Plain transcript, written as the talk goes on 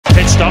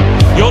stop.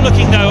 You're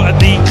looking though at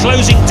the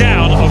closing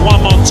down of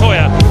Juan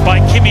Montoya by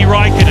Kimi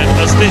Raikkonen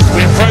as we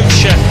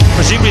approach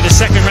presumably the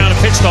second round of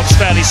pit stops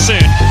fairly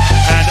soon,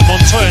 and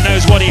Montoya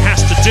knows what he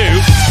has to do.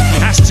 He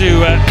has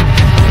to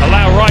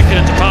allow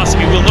Raikkonen to pass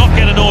him. He will not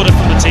get an order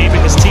from the team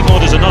because team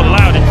orders are not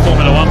allowed in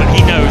Formula 1, but he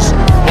knows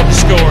what the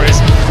score is,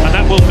 and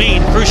that will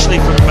mean,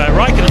 crucially from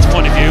Raikkonen's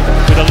point of view,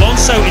 with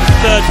Alonso in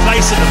third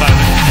place at the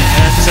moment,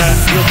 and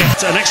he'll get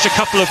an extra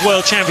couple of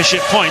World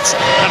Championship points.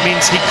 That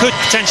means he could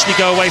potentially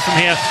go away from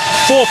here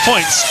 4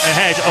 points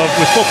ahead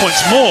with 4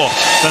 points more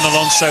than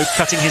Alonso,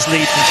 cutting his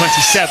lead from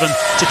 27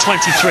 to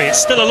 23.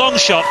 It's still a long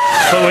shot,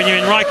 but when you're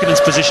in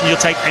Raikkonen's position,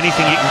 you'll take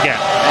anything you can get.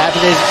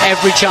 But there's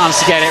every chance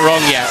to get it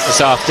wrong yet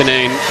this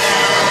afternoon.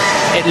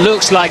 It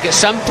looks like at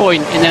some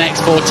point in the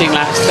next 14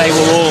 laps they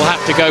will all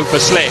have to go for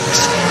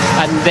slicks,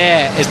 and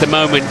there is the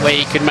moment where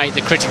he could make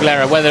the critical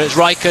error, whether it's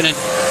Raikkonen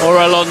or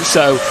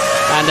Alonso.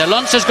 And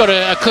Alonso's got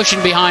a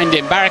cushion behind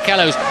him.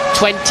 Barrichello's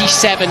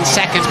 27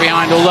 seconds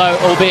behind,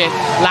 albeit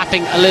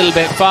lapping a little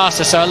bit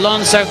faster, so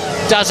Alonso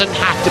doesn't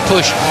have to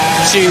push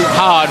too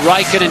hard.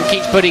 Raikkonen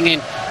keeps putting in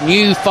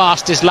new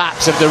fastest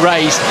laps of the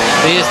race.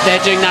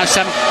 They're doing now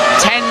some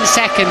 10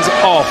 seconds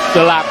off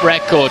the lap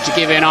record, to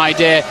give you an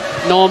idea.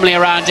 Normally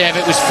around here, if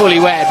it was fully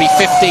wet, it'd be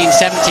 15,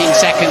 17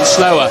 seconds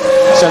slower.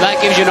 So that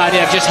gives you an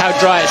idea of just how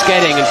dry it's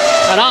getting.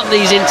 And aren't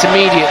these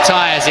intermediate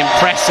tyres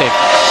impressive?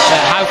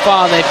 How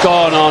far they've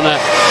gone on a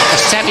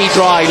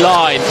semi-dry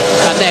line,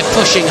 and they're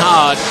pushing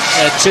hard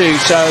too.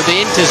 So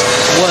the Inter's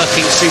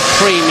working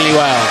supremely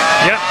well.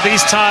 Yep,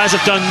 these tyres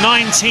have done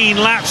 19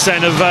 laps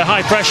then of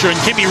high pressure, and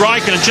Kimi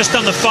Raikkonen just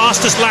done the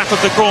fastest lap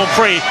of the Grand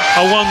Prix,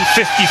 a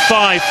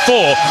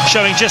 1:55.4,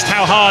 showing just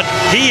how hard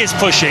he is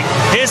pushing.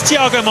 Here's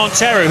Thiago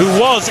Monteiro, who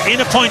was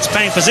in a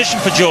points-paying position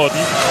for Jordan.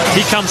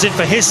 He comes in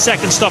for his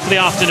second stop of the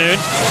afternoon,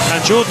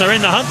 and Jordan are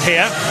in the hunt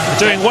here,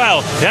 doing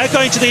well. They're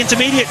going to the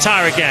intermediate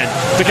tyre again,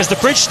 because the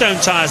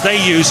Bridgestone tyres they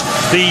use,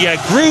 the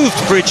grooved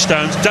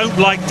Bridgestones, don't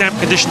like damp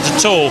conditions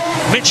at all.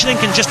 Michelin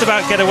can just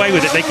about get away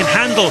with it. They can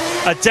handle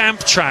a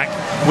damp track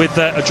with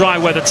a dry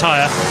weather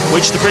tyre,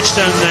 which the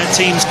Bridgestone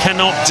teams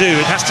cannot do.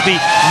 It has to be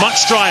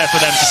much drier for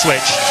them to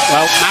switch.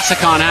 Well, Massa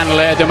can't handle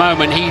it at the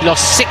moment. He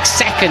lost 6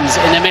 seconds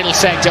in the middle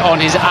sector on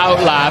his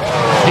out lap.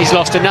 He's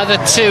lost another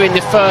 2 in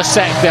the first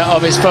sector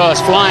of his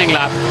first flying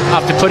lap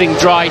after putting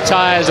dry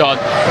tyres on.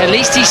 At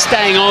least he's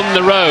staying on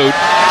the road,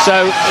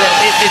 so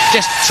it's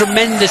just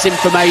tremendous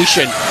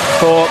information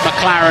for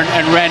McLaren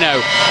and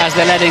Renault as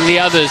they're letting the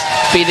others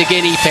be the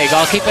guinea pig.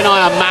 I'll keep an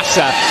eye on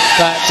Massa,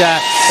 but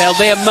there'll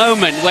be a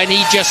moment when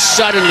he just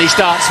suddenly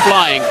starts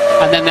flying,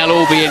 and then they'll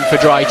all be in for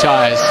dry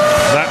tyres.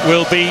 That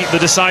will be the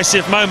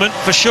decisive moment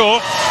for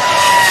sure.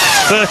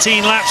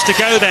 13 laps to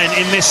go then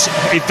in this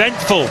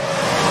eventful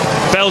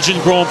Belgian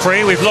Grand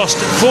Prix. We've lost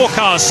 4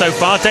 cars so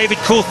far. David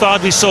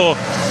Coulthard we saw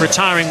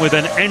retiring with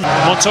an end.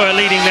 Montoya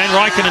leading then.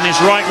 Raikkonen is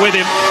right with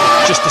him.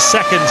 Just a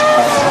second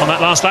on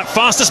that last lap.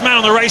 Fastest man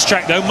on the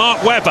racetrack though,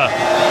 Mark Webber,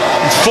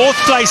 in 4th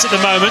place at the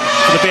moment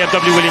for the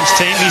BMW Williams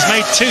team. He's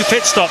made 2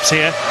 pit stops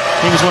here.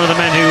 He was one of the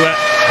men who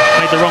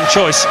made the wrong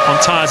choice on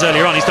tyres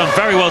earlier on. He's done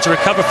very well to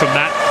recover from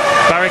that.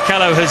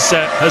 Barrichello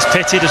has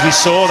pitted, as we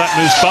saw. That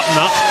moves Button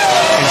up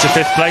into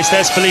 5th place.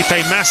 There's Felipe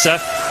Massa,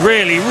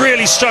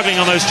 really struggling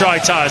on those dry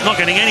tyres, not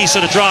getting any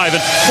sort of drive,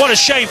 and what a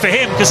shame for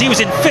him, because he was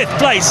in 5th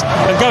place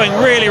and going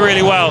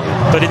really well,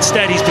 but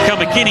instead he's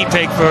become a guinea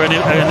pig for an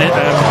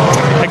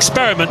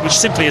experiment which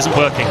simply isn't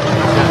working.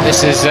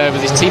 This is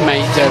with his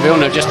teammate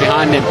Villeneuve just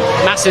behind him.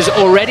 Massa's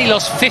already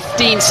lost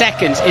 15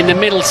 seconds in the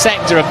middle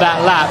sector of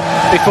that lap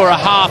before a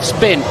half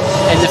spin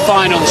in the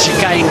final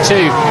chicane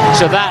 2,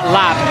 so that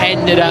lap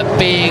ended up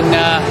being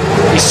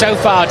he's so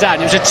far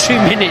down. It was a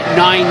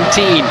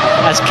 2:19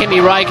 as Kimi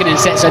Raikkonen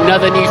sets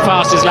another new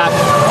fastest lap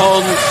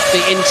on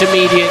the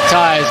intermediate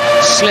tyres.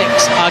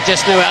 Slicks are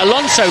just nowhere.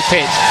 Alonso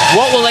pits.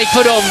 What will they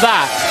put on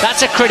that?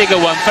 That's a critical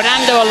one.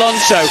 Fernando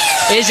Alonso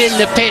is in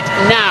the pit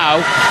now,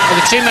 and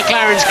the 2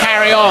 McLarens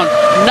carry on.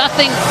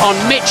 Nothing on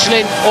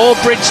Michelin or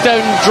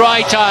Bridgestone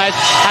dry tyres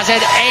has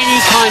had any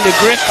kind of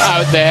grip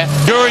out there.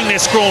 During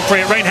this Grand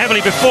Prix, it rained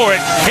heavily before it.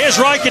 Here's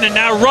Raikkonen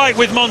now right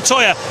with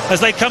Montoya as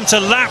they come to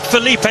lap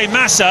Felipe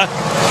Massa,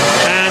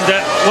 and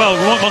well,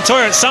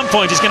 Montoya at some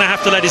point is going to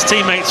have to let his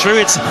teammate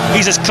through.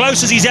 He's as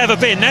close as he's ever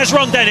been. There's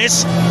Ron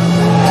Dennis,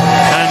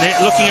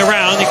 and looking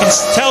around, you can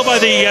tell by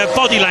the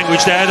body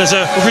language there's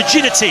a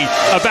rigidity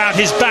about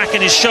his back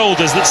and his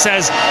shoulders that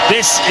says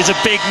this is a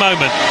big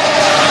moment.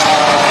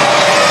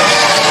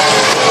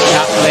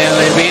 Yeah,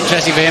 it'll be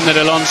interesting for him that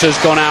Alonso's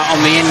gone out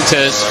on the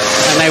Inters,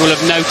 and they will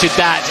have noted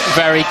that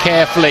very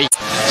carefully.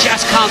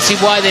 Just can't see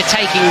why they're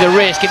taking the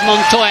risk. If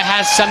Montoya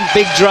has some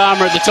big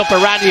drama at the top of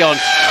Radion,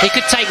 he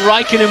could take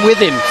Raikkonen with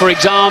him, for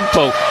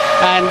example.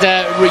 And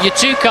your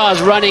 2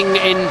 cars running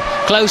in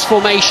close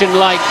formation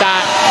like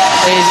that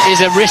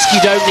is a risk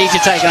you don't need to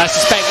take. And I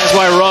suspect that's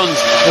why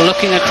Ron's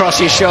looking across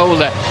his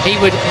shoulder. He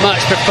would much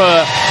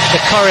prefer the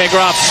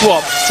choreographed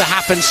swap to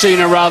happen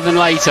sooner rather than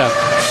later.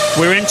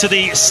 We're into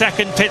the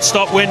second pit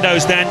stop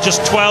windows then.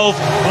 Just 12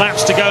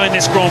 laps to go in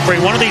this Grand Prix.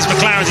 One of these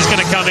McLarens is going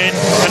to come in,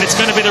 and it's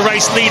going to be the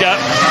race leader,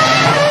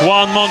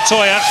 Juan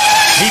Montoya.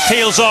 He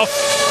peels off.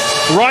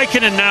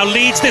 Raikkonen now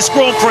leads this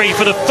Grand Prix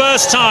for the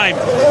first time.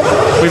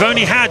 We've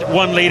only had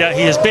one leader.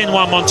 He has been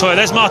Juan Montoya.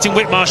 There's Martin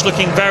Whitmarsh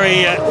looking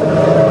very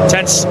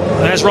tense.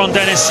 There's Ron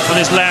Dennis on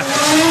his left.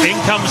 In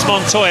comes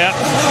Montoya.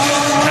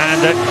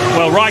 And,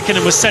 well,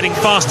 Raikkonen was setting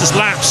fastest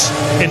laps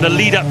in the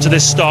lead up to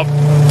this stop.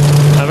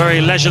 A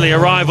very leisurely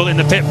arrival in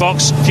the pit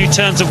box. A few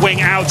turns of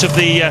wing out of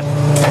the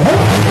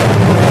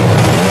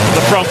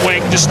front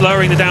wing, just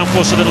lowering the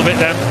downforce a little bit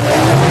then.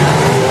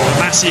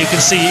 Massa, you can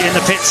see in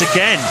the pits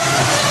again.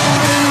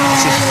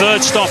 It's his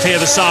third stop here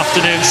this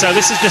afternoon, so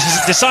this is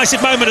a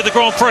decisive moment of the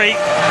Grand Prix.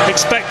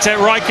 Expect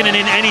Raikkonen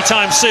in any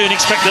time soon.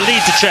 Expect the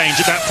lead to change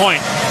at that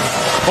point.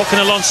 What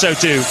can Alonso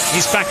do?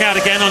 He's back out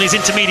again on his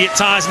intermediate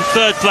tyres in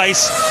third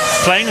place,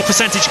 playing the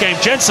percentage game.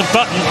 Jenson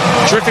Button,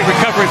 terrific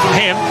recovery from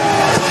him.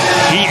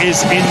 He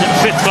is in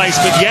fifth place,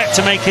 but yet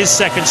to make his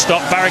second stop.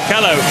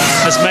 Barrichello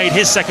has made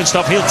his second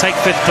stop. He'll take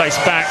fifth place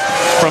back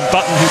from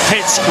Button, who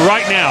pits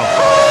right now.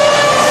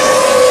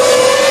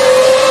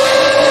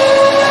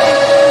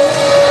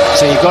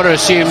 So you've got to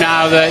assume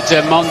now that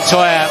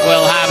Montoya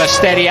will have a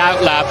steady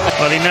outlap.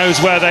 Well, he knows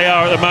where they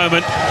are at the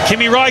moment.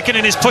 Kimi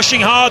Raikkonen is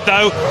pushing hard,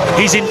 though.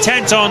 He's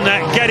intent on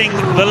getting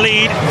the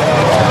lead.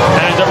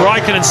 And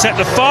Raikkonen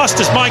set the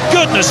fastest. My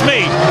goodness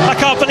me, I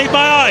can't believe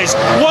my eyes.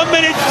 1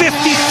 minute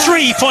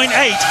 53.8.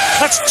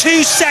 That's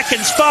 2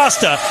 seconds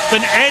faster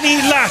than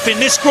any lap in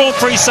this Grand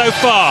Prix so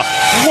far.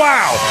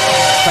 Wow.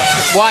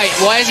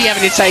 Why is he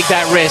having to take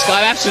that risk?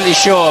 I'm absolutely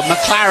sure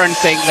McLaren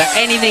think that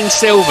anything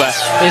silver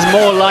is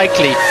more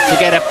likely to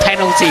get a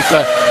penalty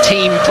for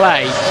team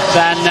play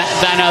than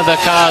other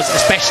cars,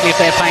 especially if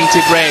they're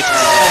painted red.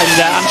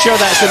 And I'm sure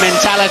that's the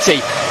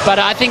mentality. But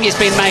I think it's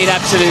been made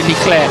absolutely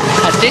clear.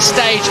 At this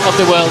stage of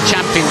the World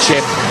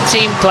Championship,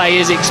 team play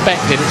is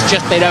expected. It's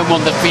just they don't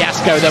want the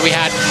fiasco that we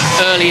had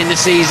early in the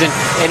season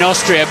in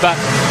Austria. But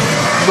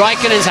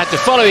Raikkonen's had to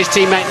follow his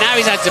teammate. Now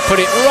he's had to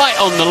put it right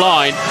on the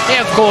line. He,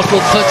 of course,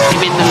 will put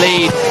him in the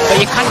lead. But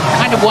you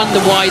kind of wonder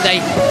why they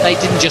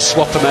didn't just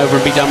swap him over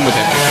and be done with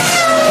it.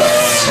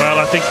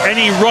 Well, I think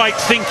any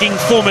right-thinking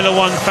Formula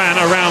One fan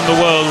around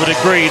the world would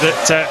agree that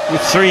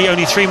with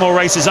only three more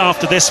races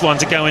after this one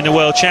to go in the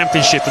World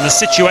Championship, and the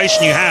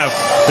situation you have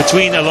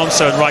between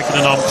Alonso and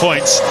Raikkonen on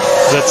points,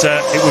 that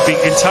it would be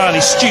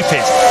entirely stupid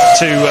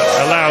to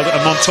allow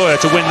Montoya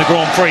to win the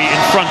Grand Prix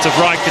in front of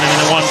Raikkonen in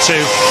a 1-2,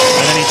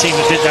 and any team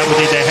that did that would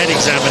need their head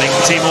examining,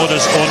 team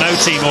orders or no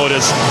team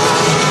orders.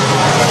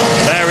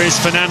 There is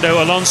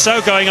Fernando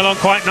Alonso going along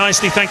quite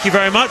nicely, thank you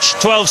very much.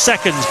 12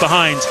 seconds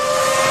behind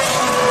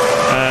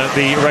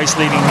the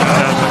race-leading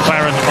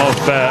McLaren of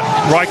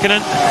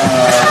Raikkonen.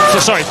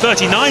 Sorry,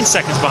 39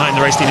 seconds behind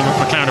the race-leading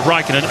McLaren of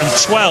Raikkonen and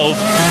 12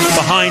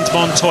 behind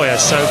Montoya.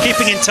 So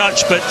keeping in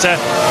touch, but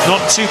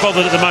not too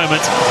bothered at the moment,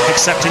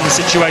 accepting the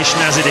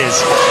situation as it is.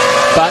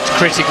 But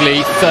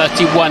critically,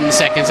 31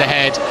 seconds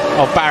ahead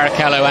of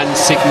Barrichello and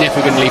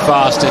significantly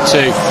faster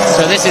too.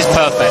 So this is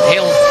perfect.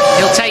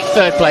 He'll take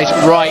third place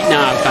right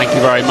now, thank you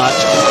very much,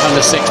 and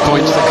the 6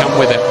 points that come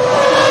with it.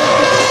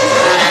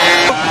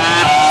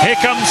 Here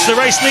comes the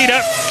race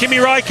leader, Kimi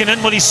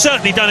Raikkonen. Well, he's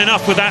certainly done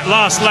enough with that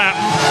last lap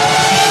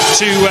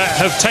to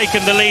have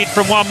taken the lead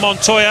from Juan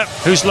Montoya,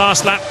 whose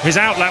last lap, his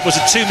outlap was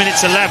at 2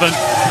 minutes 11.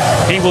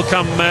 He will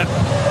come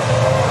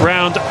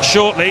round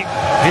shortly.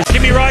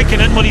 Kimi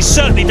Raikkonen, well, he's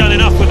certainly done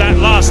enough with that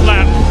last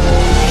lap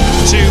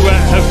to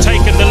have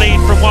taken the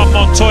lead from Juan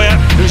Montoya,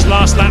 whose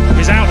last lap,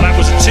 his outlap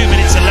was at 2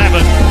 minutes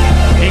 11.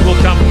 He will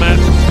come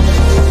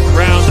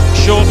round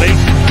shortly.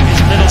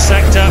 His middle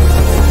sector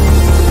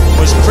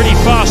was pretty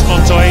fast,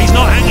 Montoya. He's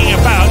not hanging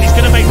about. He's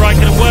going to make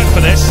Raikkonen work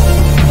for this.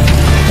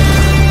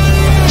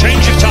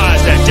 Change of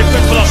tyres there.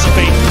 Different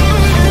philosophy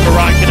for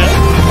Raikkonen.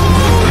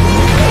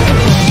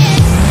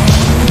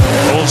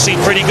 All seem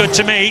pretty good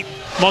to me.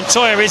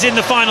 Montoya is in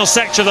the final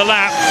sector of the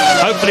lap.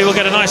 Hopefully we'll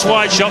get a nice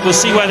wide shot. We'll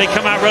see where they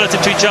come out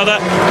relative to each other.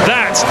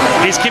 That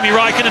is Kimi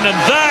Raikkonen, and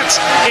that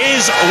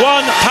is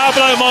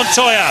Juan-Pablo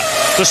Montoya.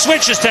 The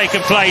switch has taken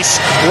place.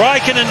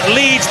 Raikkonen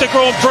leads the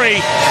Grand Prix,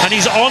 and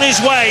he's on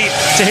his way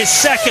to his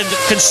second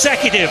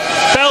consecutive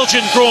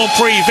Belgian Grand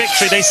Prix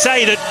victory. They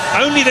say that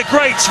only the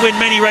greats win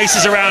many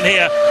races around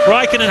here.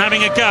 Raikkonen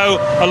having a go.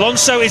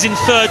 Alonso is in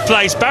third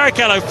place.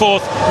 Barrichello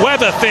fourth.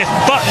 Webber fifth.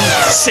 Button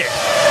sixth.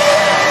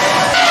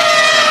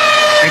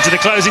 Into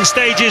the closing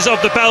stages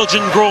of the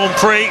Belgian Grand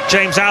Prix.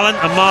 James Allen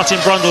and Martin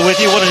Brundle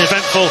with you. What an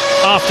eventful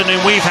afternoon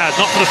we've had.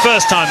 Not for the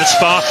first time at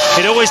Spa.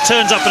 It always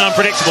turns up an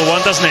unpredictable one,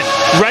 doesn't it?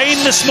 Rain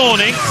this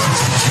morning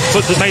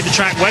made the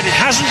track wet. It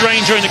hasn't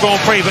rained during the Grand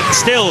Prix, but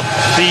still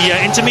the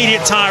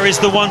intermediate tyre is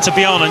the one to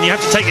be on, and you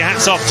have to take your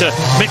hats off to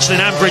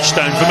Michelin and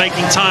Bridgestone for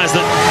making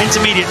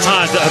intermediate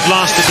tyres that have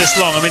lasted this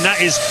long. I mean,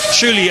 that is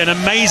truly an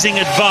amazing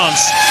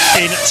advance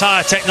in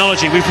tyre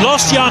technology. We've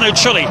lost Jarno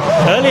Trulli.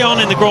 Early on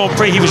in the Grand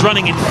Prix, he was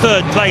running in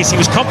third place. He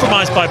was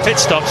compromised by pit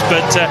stops,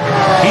 but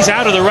he's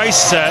out of the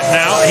race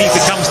now. He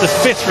becomes the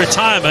fifth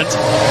retirement,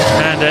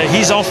 and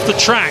he's off the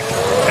track.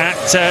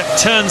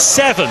 turn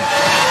 7.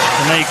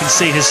 And there you can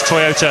see his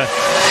Toyota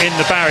in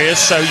the barriers.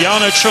 So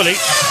Jarno Trulli,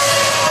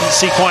 didn't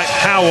see quite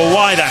how or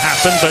why that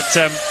happened, but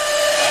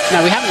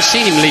no, we haven't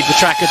seen him leave the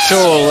track at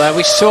all.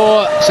 We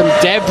saw some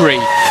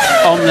debris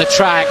on the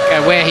track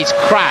where he's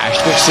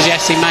crashed, which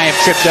suggests he may have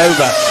tripped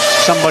over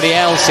somebody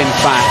else, in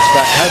fact,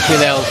 but hopefully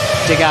they'll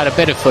dig out a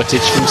bit of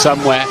footage from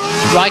somewhere.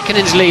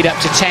 Raikkonen's lead up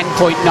to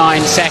 10.9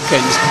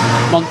 seconds.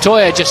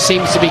 Montoya just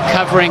seems to be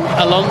covering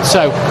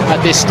Alonso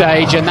at this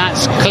stage, and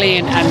that's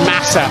Klein and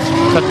Massa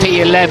for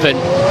P11,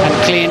 and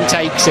Klein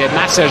takes it.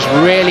 Massa's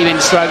really been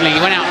struggling. He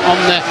went out on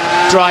the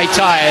dry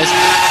tyres,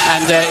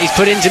 and he's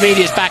put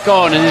intermediates back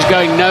on and is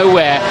going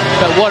nowhere.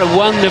 But what a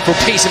wonderful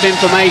piece of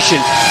information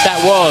that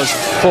was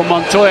for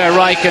Montoya,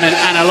 Raikkonen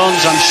and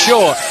Alonso. I'm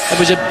sure it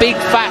was a big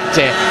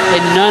factor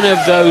in none of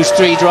those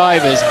three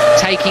drivers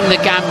taking the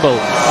gamble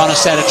on a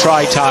set of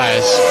dry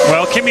tyres.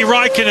 Well, Kimi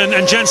Raikkonen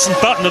and Jenson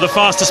Button are the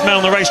fastest men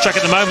on the racetrack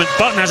at the moment.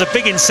 Button has a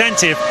big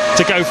incentive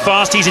to go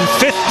fast. He's in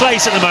 5th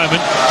place at the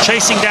moment,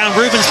 chasing down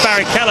Rubens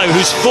Barrichello,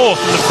 who's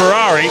 4th in the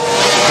Ferrari.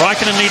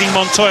 Raikkonen leading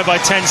Montoya by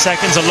 10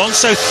 seconds.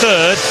 Alonso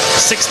 3rd,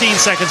 16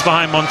 seconds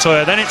behind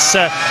Montoya. Then it's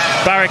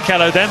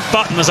Barrichello, then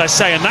Button, as I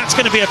say, and that's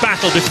going to be a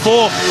battle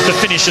before the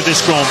finish of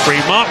this Grand Prix.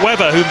 Mark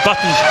Webber, whom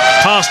Button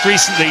passed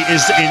recently,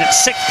 is in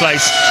 6th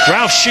place.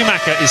 Ralf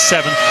Schumacher is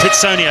 7th.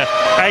 Pitsonia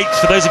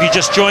 8th. For those of you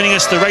just joining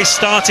us, the race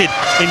started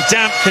in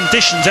damp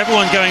conditions,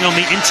 everyone going on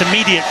the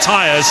intermediate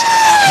tyres.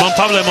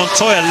 Juan-Pablo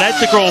Montoya led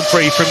the Grand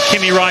Prix from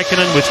Kimi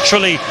Raikkonen, with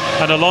Trulli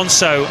and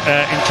Alonso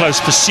in close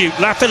pursuit.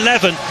 Lap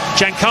 11,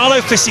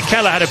 Giancarlo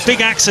Fisichella had a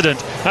big accident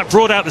that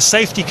brought out the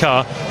safety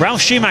car.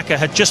 Ralf Schumacher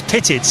had just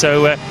pitted,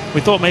 so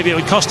we thought maybe it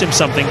would cost him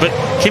something, but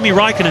Kimi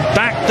Raikkonen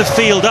backed the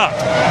field up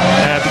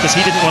because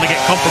he didn't want to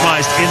get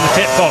compromised in the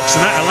pit box,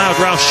 and that allowed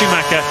Ralf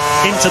Schumacher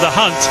into the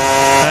hunt.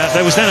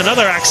 There was then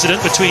another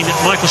accident between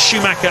Michael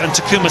Schumacher and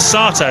Takuma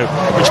Sato,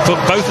 which put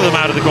both of them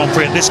out of the Grand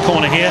Prix at this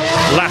corner here.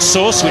 Last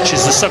source, which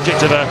is the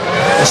subject of a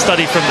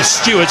study from the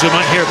stewards. We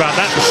might hear about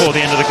that before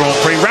the end of the Grand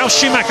Prix. Ralf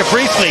Schumacher,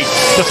 briefly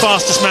the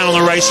fastest man on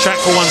the racetrack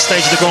for one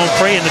stage of the Grand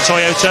Prix in the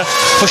Toyota,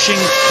 pushing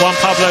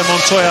Juan-Pablo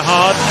Montoya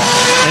hard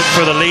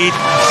for the lead.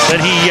 Then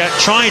he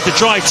tried the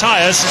dry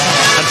tyres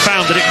and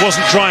found that it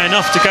wasn't dry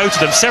enough to go to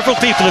them. Several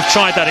people have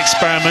tried that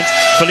experiment.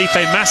 Felipe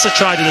Massa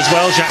tried it as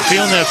well. Jacques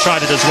Villeneuve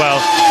tried it as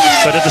well.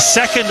 But at the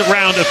second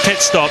round of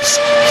pit stops,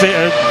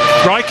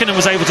 Raikkonen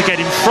was able to get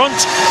in front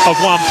of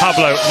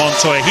Juan-Pablo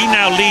Montoya. He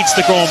now leads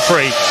the Grand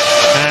Prix,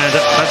 and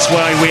that's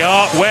why we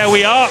are where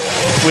we are,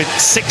 with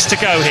 6 to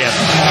go here.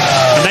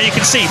 And there you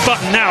can see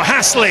Button now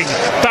hassling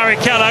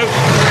Barrichello,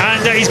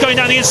 and he's going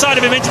down the inside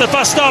of him into the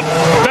bus stop.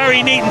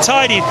 Very neat and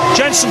tidy.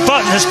 Jenson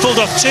Button has pulled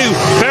off 2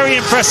 very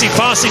impressive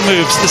passing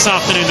moves this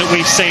afternoon that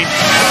we've seen.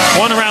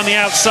 One around the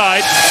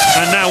outside,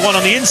 and now one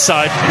on the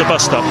inside of the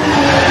bus stop.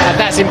 And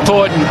that's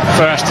important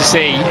for us to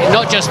see,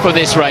 not just for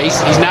this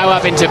race. He's now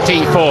up into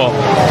P4,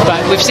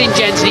 but we've seen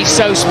Jenson, he's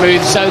so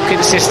smooth, so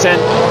consistent,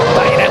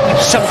 but you know,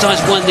 we've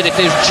sometimes wondered if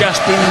there's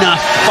just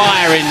enough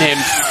fire in him,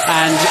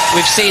 and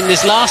we've seen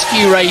this last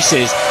few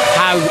races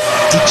how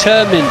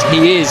determined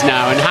he is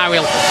now and how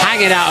he'll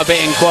hang it out a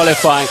bit in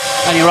qualifying.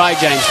 And you're right,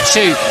 James,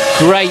 2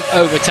 great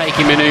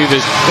overtaking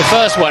manoeuvres. The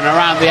first one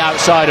around the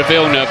outside of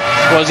Villeneuve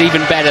was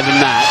even better than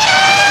that.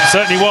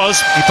 Certainly was.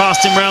 He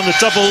passed him round the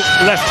double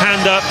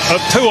left-hander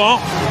of Pouin,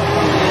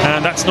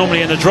 and that's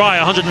normally in a dry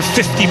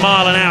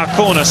 150-mile-an-hour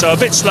corner, so a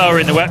bit slower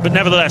in the wet, but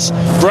nevertheless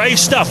brave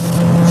stuff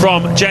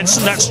from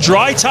Jenson. That's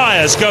dry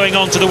tyres going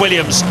on to the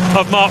Williams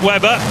of Mark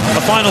Webber.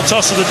 A final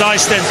toss of the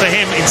dice then for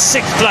him in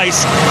 6th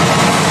place.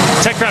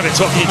 Ted Kravitz,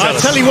 what can you tell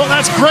us? I'll tell you what,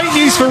 that's great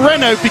news for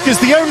Renault, because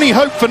the only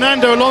hope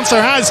Fernando Alonso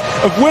has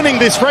of winning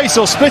this race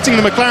or splitting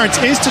the McLarens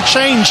is to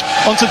change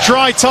onto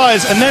dry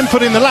tyres and then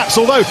put in the laps.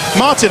 Although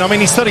Martin, I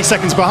mean, he's 30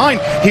 seconds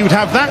behind. He would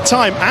have that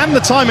time and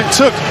the time it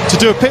took to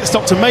do a pit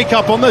stop to make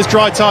up on those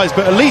dry tyres,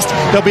 but at least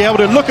they'll be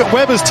able to look at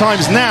Webber's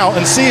times now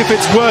and see if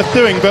it's worth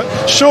doing.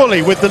 But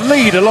surely with the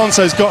lead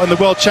Alonso's got in the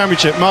World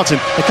Championship, Martin,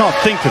 they can't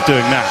think of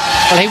doing that.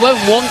 Well, he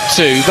won't want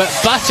to, but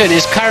Button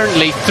is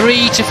currently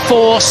 3 to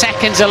 4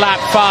 seconds a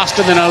lap faster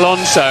than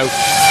Alonso.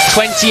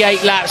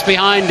 28 laps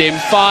behind him,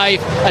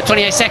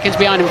 28 seconds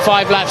behind him,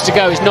 5 laps to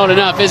go. It's not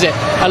enough, is it?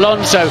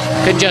 Alonso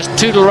can just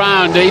tootle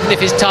around, even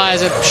if his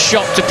tyres are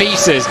shot to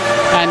pieces,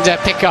 and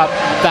pick up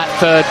that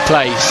 3rd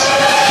place.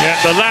 Yeah,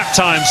 the lap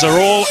times are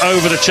all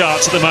over the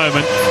charts at the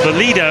moment. The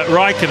leader,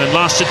 Raikkonen,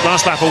 last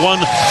lap a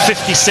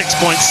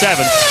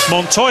 1:56.7.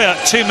 Montoya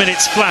 2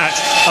 minutes flat.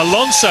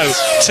 Alonso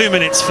 2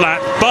 minutes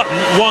flat. Button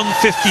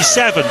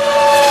 1:57.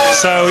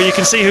 So you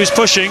can see who's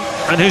pushing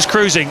and who's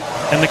cruising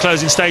in the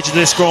closing stage of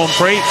this Grand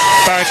Prix.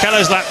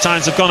 Barrichello's lap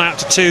times have gone out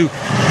to 2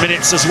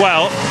 minutes as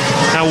well.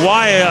 Now,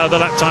 why are the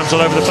lap times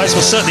all over the place?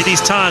 Well, certainly these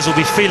tyres will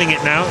be feeling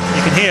it now.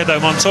 You can hear, though,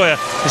 Montoya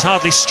is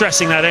hardly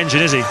stressing that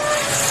engine, is he?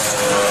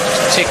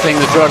 Tickling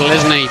the throttle,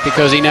 isn't he?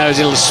 Because he knows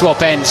it'll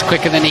swap ends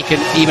quicker than he can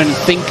even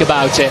think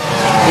about it.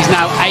 He's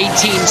now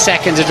 18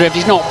 seconds adrift.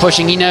 He's not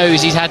pushing. He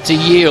knows he's had to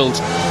yield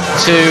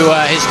to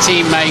his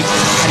teammate,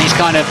 and he's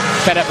kind of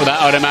fed up with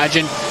that, I would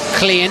imagine.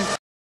 Klein